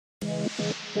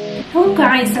Hello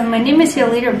guys, my name is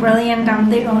Brilliant. I'm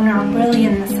the owner of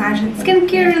Brilliant Massage and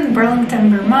Skincare in Burlington,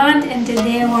 Vermont, and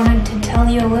today I wanted to tell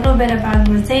you a little bit about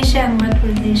rosacea and what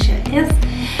rosacea is.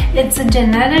 It's a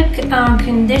genetic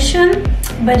condition,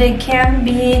 but it can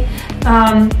be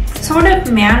sort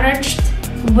of managed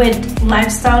with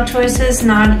lifestyle choices,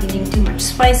 not eating too much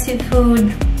spicy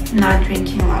food, not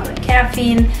drinking a lot of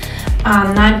caffeine,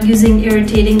 not using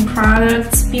irritating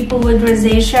products. People with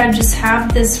rosacea just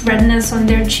have this redness on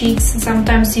their cheeks.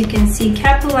 Sometimes you can see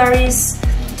capillaries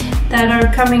that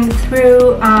are coming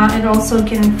through. It also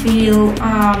can feel,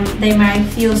 they might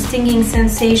feel stinging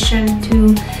sensation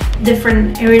to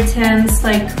different irritants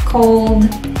like cold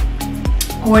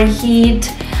or heat.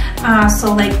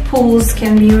 So like pools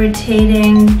can be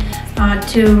irritating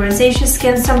to rosacea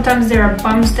skin. Sometimes there are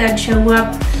bumps that show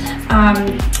up.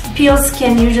 Peels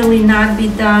can usually not be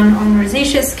done on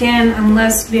rosacea skin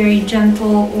unless very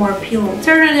gentle, or peel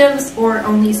alternatives, or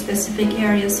only specific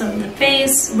areas of the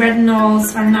face.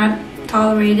 Retinols are not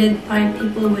tolerated by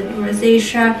people with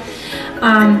rosacea.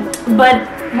 But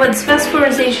what's best for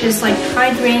rosacea is like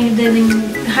hydrating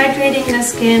the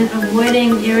skin,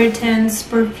 avoiding irritants,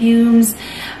 perfumes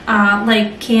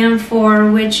like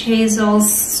camphor, witch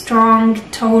hazels, strong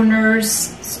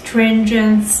toners,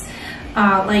 astringents,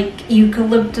 like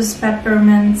eucalyptus,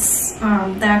 peppermints,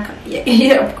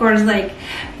 of course, like,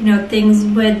 you know, things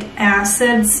with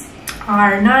acids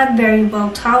are not very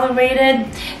well tolerated.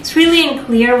 It's really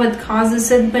unclear what causes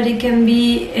it, but it can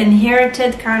be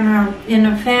inherited kind of in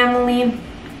a family.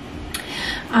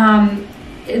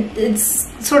 It's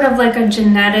sort of like a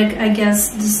genetic, I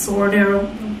guess, disorder.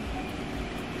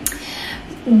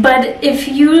 But if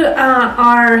you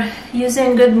are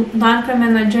using good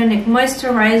non-comedogenic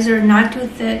moisturizer, not too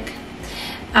thick,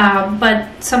 but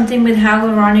something with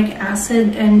hyaluronic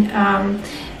acid and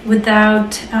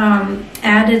without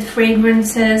added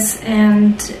fragrances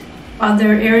and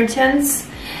other irritants,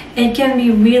 it can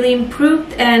be really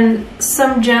improved. And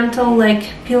some gentle like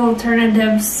peel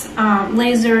alternatives,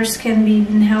 lasers can be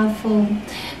even helpful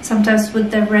sometimes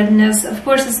with the redness. Of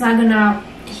course, it's not gonna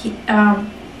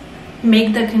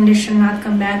make the condition not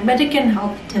come back, but it can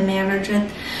help to manage it.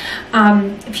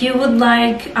 If you would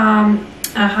like a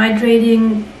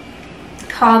hydrating,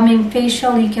 calming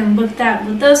facial, you can book that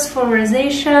with us for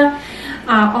rosacea.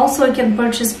 Also, you can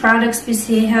purchase products.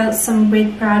 PCA has some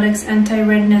great products: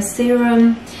 anti-redness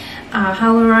serum,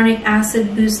 hyaluronic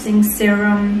acid boosting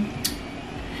serum,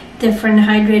 different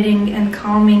hydrating and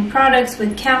calming products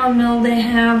with chamomile they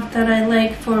have that I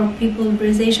like for people with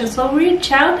rosacea. So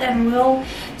reach out and we'll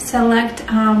select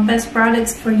best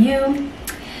products for you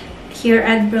here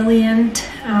at Brilliant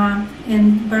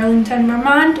in Burlington,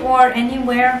 Vermont, or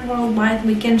anywhere worldwide.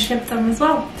 We can ship them as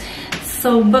well.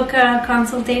 So book a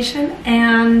consultation,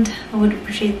 and I would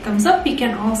appreciate a thumbs up. You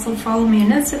can also follow me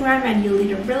on Instagram at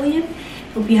YouLeaderBrilliant.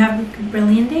 Hope you have a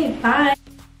brilliant day. Bye.